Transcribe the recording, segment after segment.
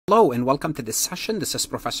Hello and welcome to this session. This is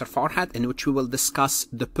Professor Farhat, in which we will discuss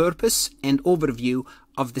the purpose and overview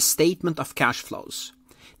of the statement of cash flows.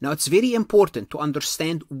 Now, it's very important to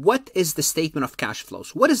understand what is the statement of cash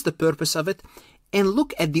flows, what is the purpose of it, and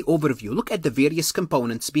look at the overview, look at the various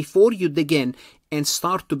components before you dig in and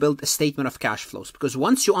start to build a statement of cash flows. Because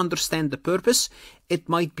once you understand the purpose, it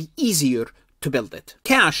might be easier to build it.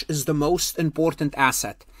 Cash is the most important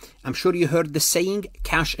asset. I'm sure you heard the saying,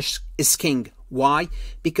 cash is king. Why?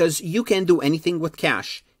 Because you can do anything with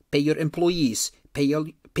cash. Pay your employees, pay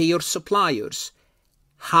your suppliers,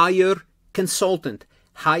 hire consultant,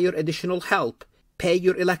 hire additional help, pay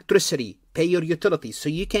your electricity, pay your utilities. So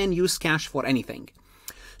you can use cash for anything.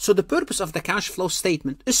 So the purpose of the cash flow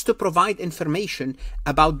statement is to provide information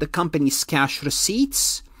about the company's cash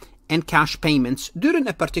receipts and cash payments during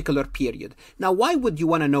a particular period. Now, why would you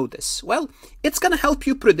want to know this? Well, it's going to help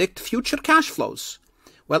you predict future cash flows.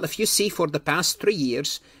 Well, if you see for the past 3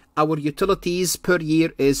 years, our utilities per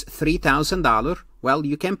year is $3,000. Well,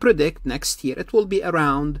 you can predict next year it will be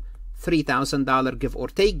around $3,000, give or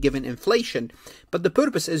take, given inflation. But the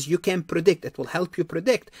purpose is you can predict. It will help you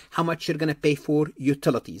predict how much you're going to pay for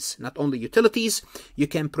utilities. Not only utilities, you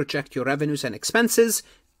can project your revenues and expenses,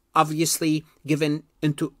 obviously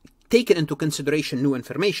taken into consideration new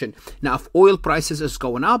information. Now, if oil prices is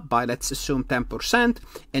going up by, let's assume, 10%,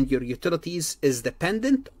 and your utilities is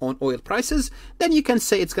dependent on oil prices, then you can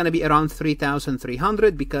say it's going to be around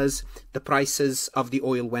 $3,300 because the prices of the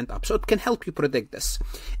oil went up. So it can help you predict this.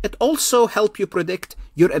 It also helps you predict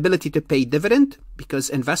your ability to pay dividend, because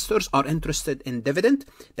investors are interested in dividend.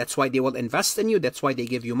 That's why they will invest in you. That's why they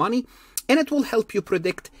give you money. And it will help you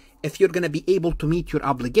predict if you're going to be able to meet your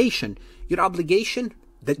obligation.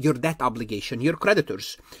 Your debt obligation, your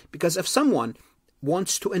creditors. Because if someone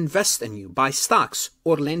wants to invest in you, buy stocks,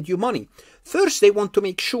 or lend you money, first they want to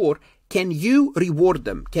make sure, can you reward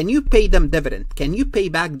them? Can you pay them dividend? Can you pay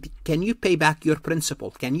back your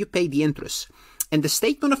principal? Can you pay the interest? And the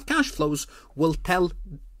statement of cash flows will tell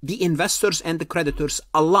the investors and the creditors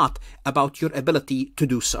a lot about your ability to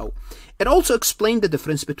do so. It also explains the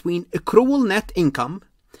difference between accrual net income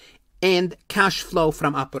and cash flow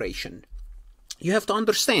from operation. You have to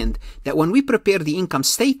understand that when we prepare the income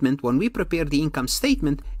statement,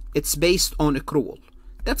 it's based on accrual.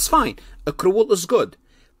 That's fine. Accrual is good.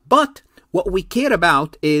 But what we care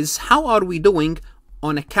about is how are we doing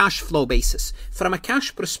on a cash flow basis. From a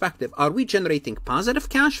cash perspective, are we generating positive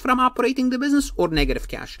cash from operating the business or negative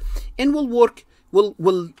cash? And we'll work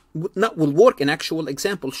in actual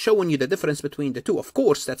examples showing you the difference between the two. Of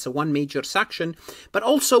course, that's one major section, but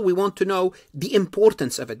also we want to know the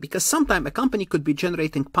importance of it, because sometimes a company could be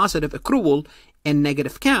generating positive accrual and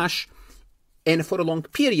negative cash, and for a long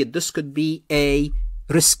period, this could be a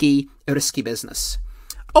risky business.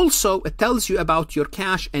 Also, it tells you about your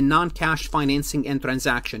cash and non-cash financing and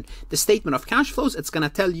transaction. The statement of cash flows, it's going to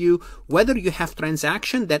tell you whether you have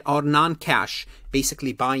transactions that are non-cash,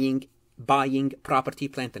 basically buying property,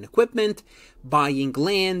 plant, and equipment, buying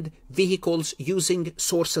land, vehicles, using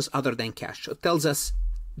sources other than cash. So it tells us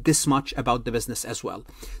this much about the business as well.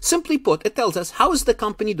 Simply put, it tells us how is the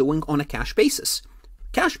company doing on a cash basis.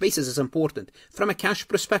 Cash basis is important. From a cash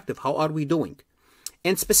perspective, how are we doing?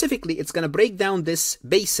 And specifically, it's going to break down this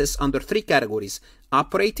basis under 3 categories: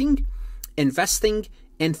 operating, investing,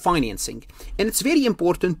 and financing. And it's very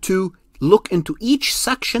important to look into each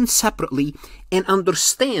section separately and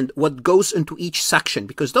understand what goes into each section,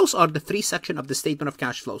 because those are the 3 sections of the statement of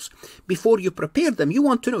cash flows. Before you prepare them, you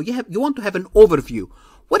want to know, you want to have an overview.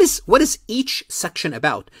 What is each section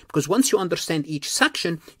about? Because once you understand each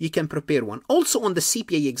section, you can prepare one. Also on the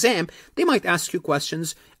CPA exam, they might ask you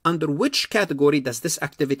questions, under which category does this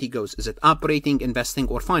activity goes? Is it operating, investing,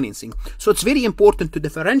 or financing? So it's very important to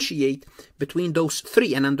differentiate between those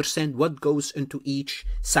 3 and understand what goes into each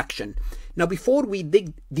section. Now, before we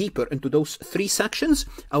dig deeper into those 3 sections,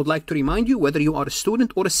 I would like to remind you whether you are a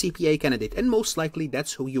student or a CPA candidate, and most likely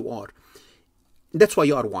that's who you are. That's why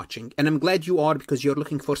you are watching, and I'm glad you are, because you're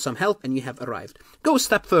looking for some help and you have arrived. Go a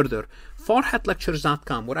step further.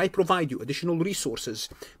 FarhatLectures.com, where I provide you additional resources,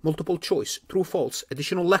 multiple choice, true, false,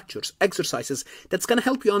 additional lectures, exercises that's going to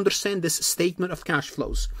help you understand this statement of cash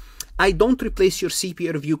flows. I don't replace your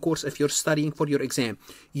CPA review course if you're studying for your exam.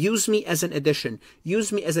 Use me as an addition.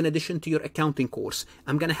 Use me as an addition to your accounting course.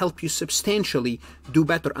 I'm going to help you substantially do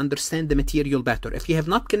better, understand the material better. If you have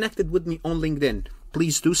not connected with me on LinkedIn,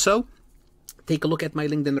 please do so. Take a look at my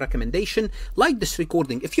LinkedIn recommendation. Like this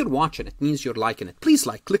recording. If you're watching, it means you're liking it. Please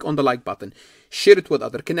click on the like button. Share it with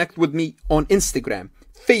others. Connect with me on Instagram,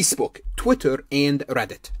 Facebook, Twitter, and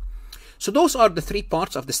Reddit. So those are the 3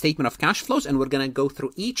 parts of the statement of cash flows, and we're going to go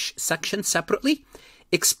through each section separately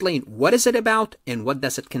explain what is it about and what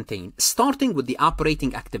does it contain, starting with the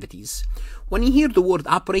operating activities. When you hear the word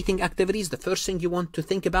operating activities, the first thing you want to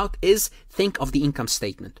think about is think of the income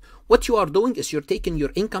statement. What you are doing is you're taking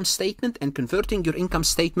your income statement and converting your income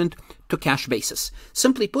statement to cash basis.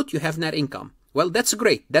 Simply put, you have net income. Well, that's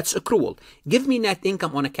great. That's accrual. Give me net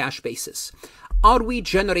income on a cash basis. Are we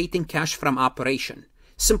generating cash from operation?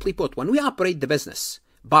 Simply put, when we operate the business,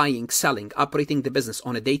 buying, selling, operating the business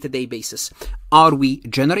on a day-to-day basis, are we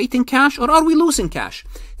generating cash or are we losing cash?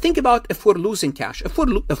 Think about if we're losing cash. If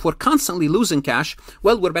we're constantly losing cash,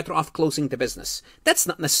 well, we're better off closing the business. That's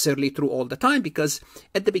not necessarily true all the time, because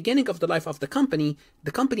at the beginning of the life of the company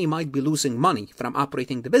might be losing money from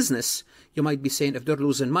operating the business. You might be saying, if they're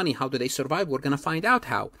losing money, how do they survive? We're going to find out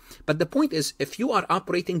how. But the point is, if you are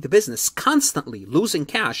operating the business constantly losing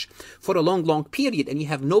cash for a long, long period and you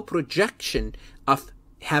have no projection of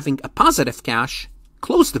having a positive cash,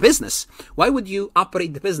 close the business. Why would you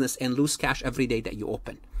operate the business and lose cash every day that you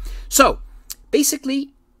open? So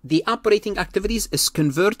basically, the operating activities is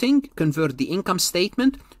convert the income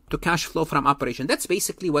statement to cash flow from operation. That's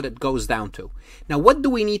basically what it goes down to. Now, what do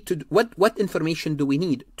we need to, what information do we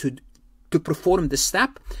need to perform this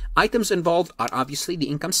step? Items involved are obviously the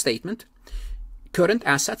income statement, current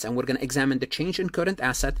assets, and we're going to examine the change in current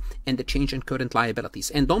asset and the change in current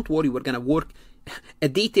liabilities. And don't worry, we're going to work a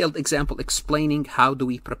detailed example explaining how do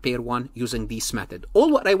we prepare one using this method.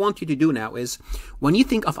 All what I want you to do now is, when you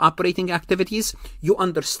think of operating activities, you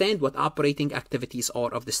understand what operating activities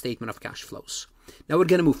are of the statement of cash flows. Now we're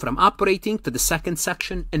going to move from operating to the second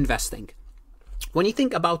section, investing. When you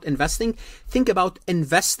think about investing, think about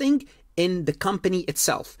investing in the company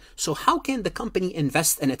itself. So how can the company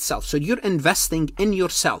invest in itself? So you're investing in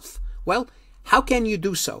yourself. Well, how can you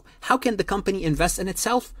do so? How can the company invest in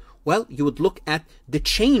itself? Well, you would look at the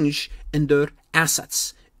change in their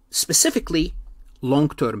assets, specifically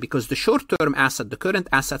long-term, because the short-term asset, the current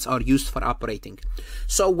assets, are used for operating.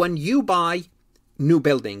 So when you buy new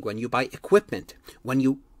building, when you buy equipment, when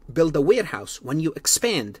you build a warehouse, when you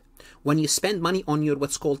expand, when you spend money on your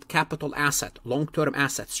what's called capital asset, long-term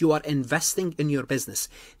assets, you are investing in your business.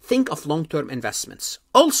 Think of long-term investments.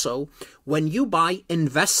 Also, when you buy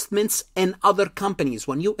investments in other companies,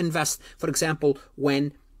 when you invest, for example,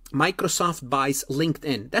 when Microsoft buys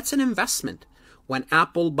LinkedIn, that's an investment. When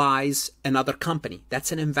Apple buys another company,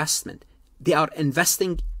 that's an investment. They are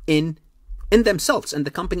investing in themselves, in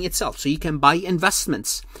the company itself. So you can buy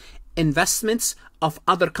investments of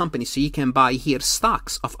other companies. So you can buy here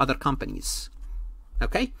stocks of other companies.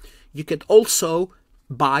 Okay? You could also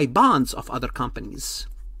buy bonds of other companies.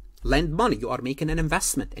 Lend money. You are making an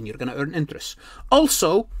investment and you're going to earn interest.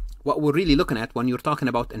 Also, what we're really looking at when you're talking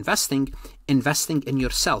about investing in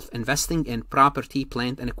yourself, investing in property,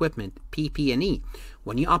 plant, and equipment, PP&E.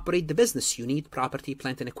 When you operate the business, you need property,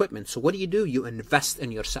 plant, and equipment. So what do? You invest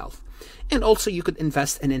in yourself. And also you could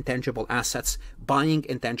invest in intangible assets, buying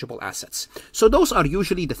intangible assets. So those are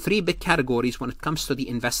usually the three big categories when it comes to the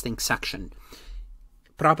investing section.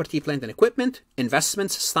 Property, plant, and equipment,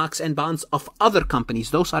 investments, stocks, and bonds of other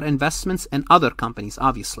companies. Those are investments in other companies,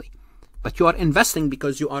 obviously. But you are investing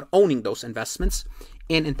because you are owning those investments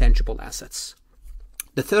and intangible assets.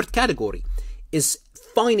 The third category is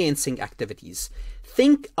financing activities.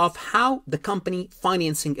 Think of how the company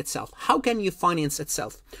financing itself. How can you finance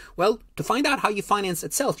itself? Well, to find out how you finance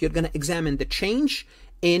itself, you're going to examine the change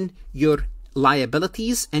in your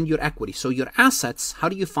liabilities and your equity. So your assets, how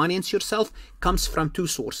do you finance yourself, comes from two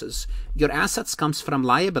sources. Your assets comes from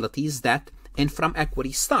liabilities, and from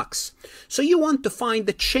equity, stocks. So you want to find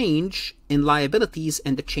the change in liabilities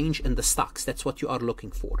and the change in the stocks. That's what you are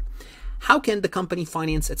looking for. How can the company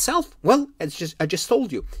finance itself? Well, I just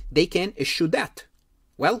told you, they can issue debt.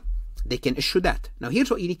 Well, they can issue debt. Now,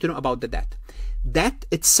 here's what you need to know about the debt. Debt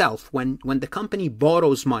itself, when the company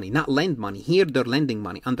borrows money, not lend money, here they're lending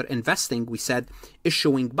money. Under investing, we said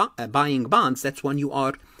buying bonds, that's when you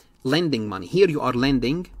are lending money. Here you are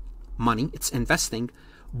lending money, it's investing.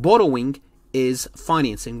 Borrowing is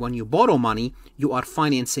financing. When you borrow money, you are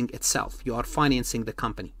financing itself. You are financing the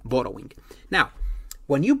company, borrowing. Now,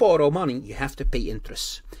 when you borrow money, you have to pay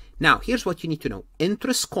interest. Now, here's what you need to know.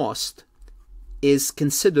 Interest cost is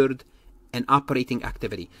considered an operating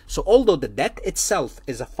activity. So although the debt itself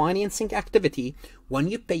is a financing activity, when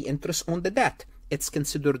you pay interest on the debt, it's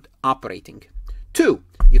considered operating. 2,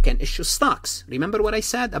 you can issue stocks. Remember what I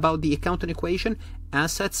said about the accounting equation?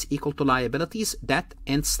 Assets equal to liabilities, debt,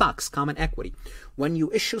 and stocks, common equity. When you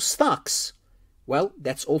issue stocks, well,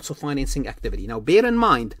 that's also financing activity. Now, bear in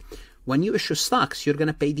mind, when you issue stocks, you're going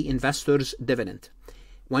to pay the investors dividend.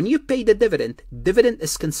 When you pay the dividend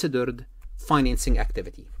is considered financing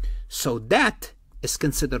activity. So debt is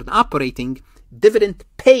considered operating. Dividend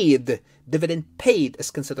paid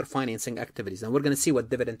is considered financing activities. And we're going to see what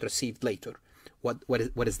dividend received later.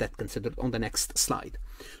 What is that considered on the next slide.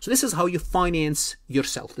 So this is how you finance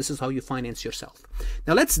yourself.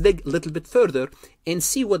 Now let's dig a little bit further and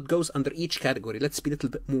see what goes under each category. Let's be a little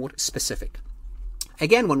bit more specific.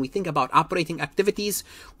 Again, when we think about operating activities,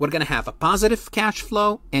 we're going to have a positive cash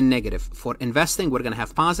flow and negative. For investing, we're going to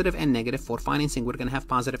have positive and negative. For financing, we're going to have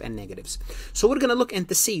positive and negatives. So we're going to look and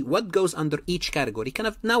to see what goes under each category.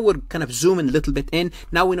 Now we're kind of zooming a little bit in.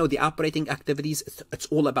 Now we know the operating activities. It's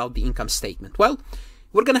all about the income statement. Well,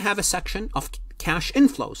 we're going to have a section of cash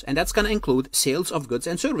inflows, and that's going to include sales of goods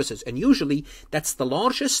and services. And usually that's the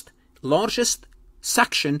largest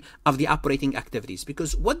section of the operating activities,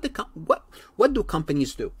 because what do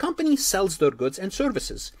companies do? Companies sells their goods and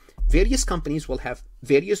services. Various companies will have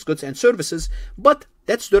various goods and services, but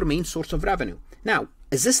that's their main source of revenue. Now,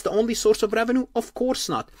 is this the only source of revenue? Of course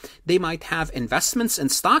not. They might have investments in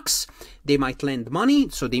stocks. They might lend money.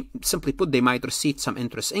 So they simply put, they might receive some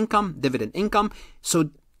interest income, dividend income.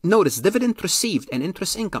 So notice, dividend received and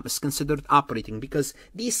interest income is considered operating, because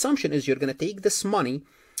the assumption is you're going to take this money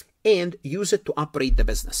and use it to operate the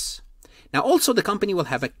business. Now, also the company will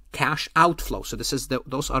have a cash outflow. So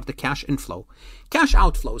those are the cash inflow. Cash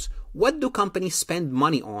outflows. What do companies spend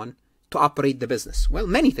money on to operate the business? Well,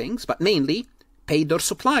 many things, but mainly pay their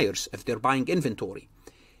suppliers if they're buying inventory.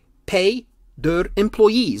 Pay their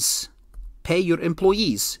employees. Pay your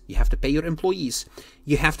employees. You have to pay your employees.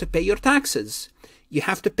 You have to pay your taxes. You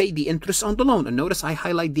have to pay the interest on the loan. And notice I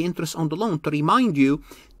highlight the interest on the loan to remind you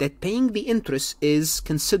that paying the interest is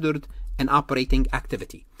considered an operating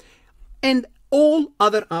activity. And all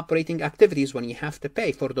other operating activities when you have to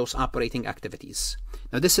pay for those operating activities.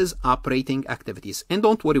 Now this is operating activities. And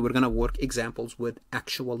don't worry, we're going to work examples with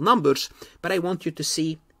actual numbers, but I want you to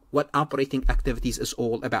see what operating activities is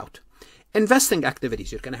all about. Investing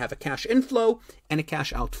activities, you're going to have a cash inflow and a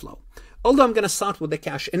cash outflow. Although I'm going to start with the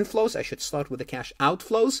cash inflows, I should start with the cash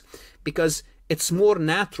outflows because it's more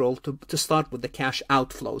natural to start with the cash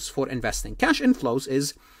outflows for investing. Cash inflows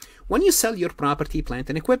is when you sell your property, plant,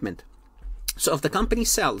 and equipment. So if the company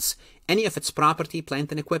sells any of its property,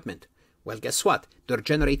 plant, and equipment, well, guess what? They're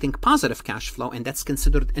generating positive cash flow, and that's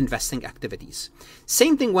considered investing activities.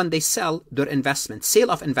 Same thing when they sell their investments,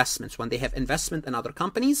 sale of investments. When they have investment in other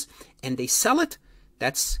companies and they sell it,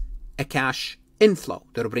 that's a cash inflow.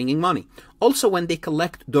 They're bringing money. Also, when they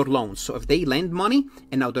collect their loans. So if they lend money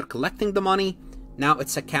and now they're collecting the money, now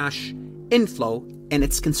it's a cash inflow and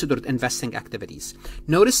it's considered investing activities.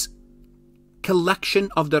 Notice collection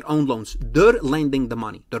of their own loans. They're lending the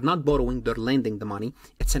money. They're not borrowing, they're lending the money.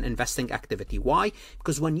 It's an investing activity. Why?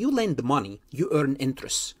 Because when you lend money, you earn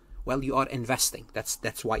interest. Well, you are investing.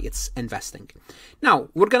 That's why it's investing. Now,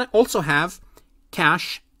 we're going to also have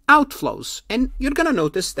cash outflows. And you're going to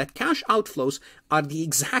notice that cash outflows are the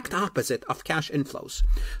exact opposite of cash inflows.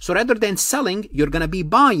 So rather than selling, you're going to be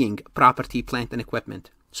buying property, plant, and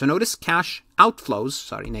equipment. So notice cash outflows,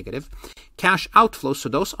 negative. Cash outflows, so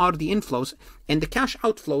those are the inflows. And the cash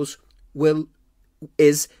outflows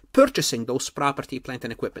is purchasing those property, plant,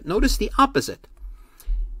 and equipment. Notice the opposite.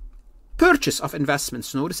 Purchase of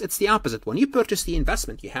investments, notice it's the opposite. When you purchase the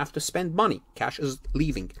investment, you have to spend money. Cash is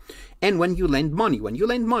leaving. And when you lend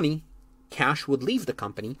money, cash would leave the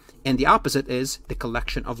company. And the opposite is the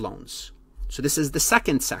collection of loans. So this is the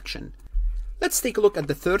second section. Let's take a look at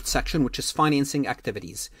the third section, which is financing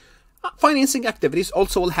activities. Financing activities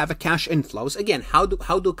also will have a cash inflows. Again, how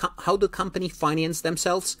do company finance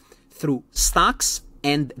themselves? Through stocks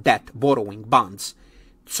and debt, borrowing, bonds.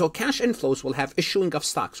 So cash inflows will have issuing of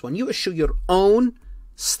stocks. When you issue your own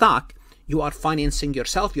stock, you are financing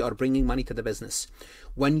yourself. You are bringing money to the business.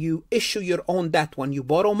 When you issue your own debt, when you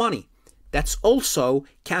borrow money, that's also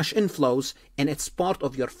cash inflows, and it's part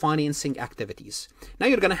of your financing activities. Now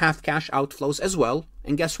you're going to have cash outflows as well.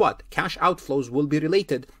 And guess what? Cash outflows will be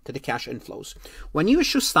related to the cash inflows. When you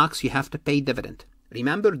issue stocks, you have to pay dividend.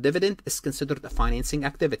 Remember, dividend is considered a financing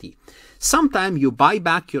activity. Sometimes you buy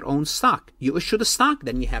back your own stock. You issue the stock,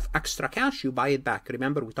 then you have extra cash, you buy it back.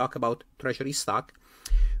 Remember, we talk about treasury stock.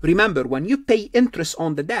 Remember, when you pay interest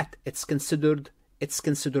on the debt, it's considered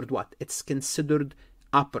what? It's considered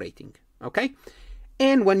operating. Okay?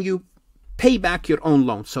 And when you pay back your own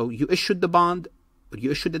loan, so you issued the bond,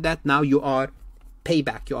 you issued the debt, now you are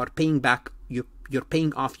payback. You are paying back, you're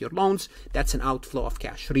paying off your loans. That's an outflow of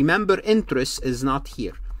cash. Remember, interest is not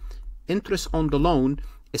here. Interest on the loan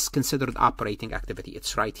is considered operating activity.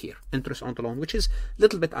 It's right here. Interest on the loan, which is a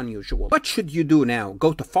little bit unusual. What should you do now?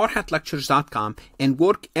 Go to farhatlectures.com and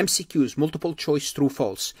work MCQs, multiple choice, true,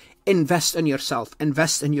 false. Invest in yourself.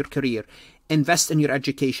 Invest in your career. invest in your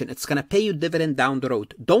education. It's going to pay you dividend down the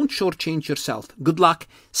road. Don't shortchange yourself. Good luck.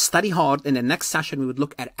 Study hard. In the next session, we would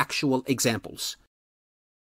look at actual examples.